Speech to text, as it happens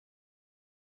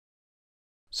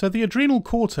So the adrenal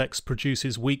cortex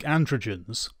produces weak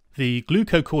androgens, the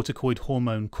glucocorticoid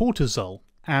hormone cortisol,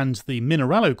 and the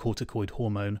mineralocorticoid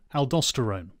hormone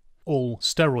aldosterone, all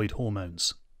steroid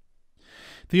hormones.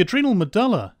 The adrenal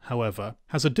medulla, however,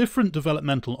 has a different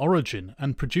developmental origin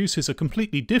and produces a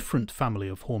completely different family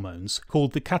of hormones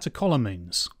called the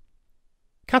catecholamines.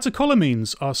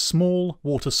 Catecholamines are small,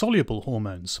 water-soluble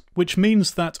hormones, which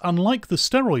means that unlike the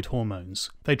steroid hormones,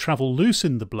 they travel loose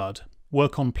in the blood,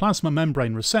 work on plasma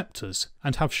membrane receptors,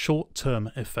 and have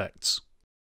short-term effects.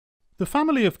 The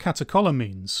family of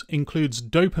catecholamines includes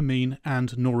dopamine and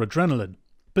noradrenaline,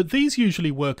 but these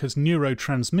usually work as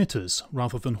neurotransmitters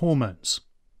rather than hormones.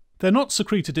 They're not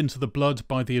secreted into the blood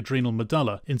by the adrenal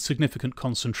medulla in significant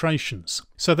concentrations,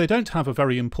 so they don't have a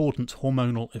very important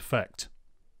hormonal effect.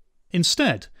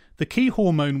 Instead, the key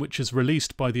hormone which is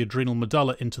released by the adrenal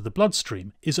medulla into the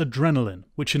bloodstream is adrenaline,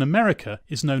 which in America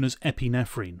is known as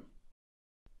epinephrine.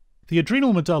 The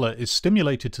adrenal medulla is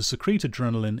stimulated to secrete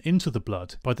adrenaline into the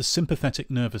blood by the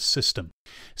sympathetic nervous system.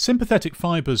 Sympathetic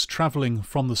fibres travelling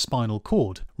from the spinal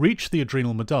cord reach the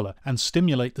adrenal medulla and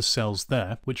stimulate the cells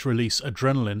there, which release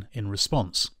adrenaline in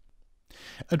response.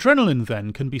 Adrenaline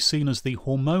then can be seen as the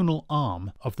hormonal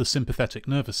arm of the sympathetic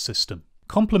nervous system,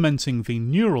 complementing the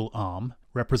neural arm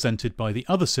represented by the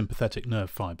other sympathetic nerve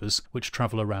fibres which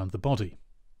travel around the body.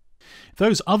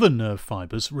 Those other nerve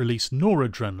fibres release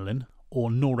noradrenaline, or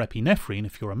norepinephrine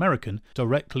if you're American,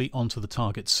 directly onto the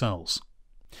target cells.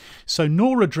 So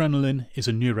noradrenaline is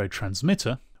a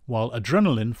neurotransmitter, while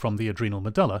adrenaline from the adrenal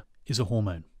medulla is a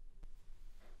hormone.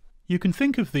 You can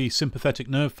think of the sympathetic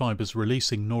nerve fibres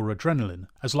releasing noradrenaline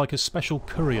as like a special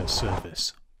courier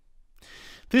service.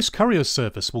 This courier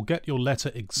service will get your letter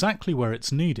exactly where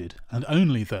it's needed, and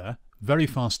only there, very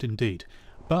fast indeed,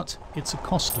 but it's a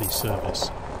costly service.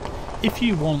 If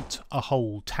you want a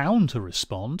whole town to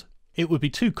respond, it would be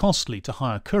too costly to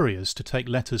hire couriers to take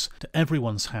letters to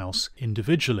everyone's house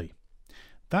individually.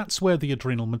 That's where the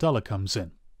adrenal medulla comes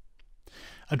in.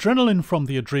 Adrenaline from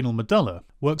the adrenal medulla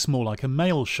works more like a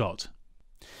mail shot.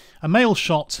 A mail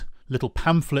shot, little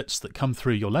pamphlets that come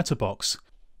through your letterbox,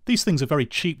 these things are very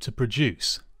cheap to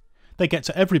produce. They get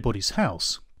to everybody's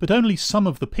house, but only some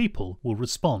of the people will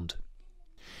respond.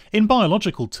 In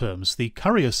biological terms, the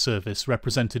courier service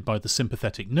represented by the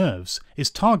sympathetic nerves is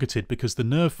targeted because the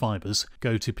nerve fibres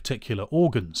go to particular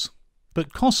organs,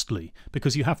 but costly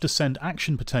because you have to send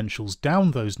action potentials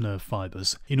down those nerve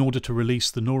fibres in order to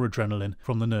release the noradrenaline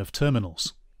from the nerve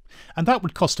terminals. And that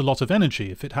would cost a lot of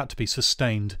energy if it had to be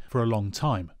sustained for a long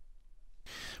time.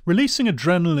 Releasing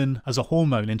adrenaline as a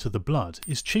hormone into the blood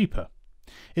is cheaper.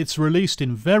 It's released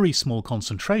in very small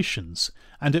concentrations,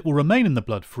 and it will remain in the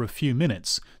blood for a few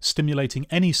minutes, stimulating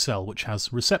any cell which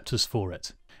has receptors for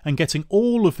it, and getting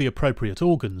all of the appropriate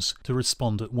organs to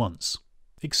respond at once.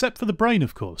 Except for the brain,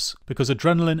 of course, because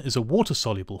adrenaline is a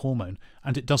water-soluble hormone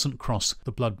and it doesn't cross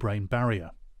the blood-brain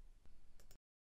barrier.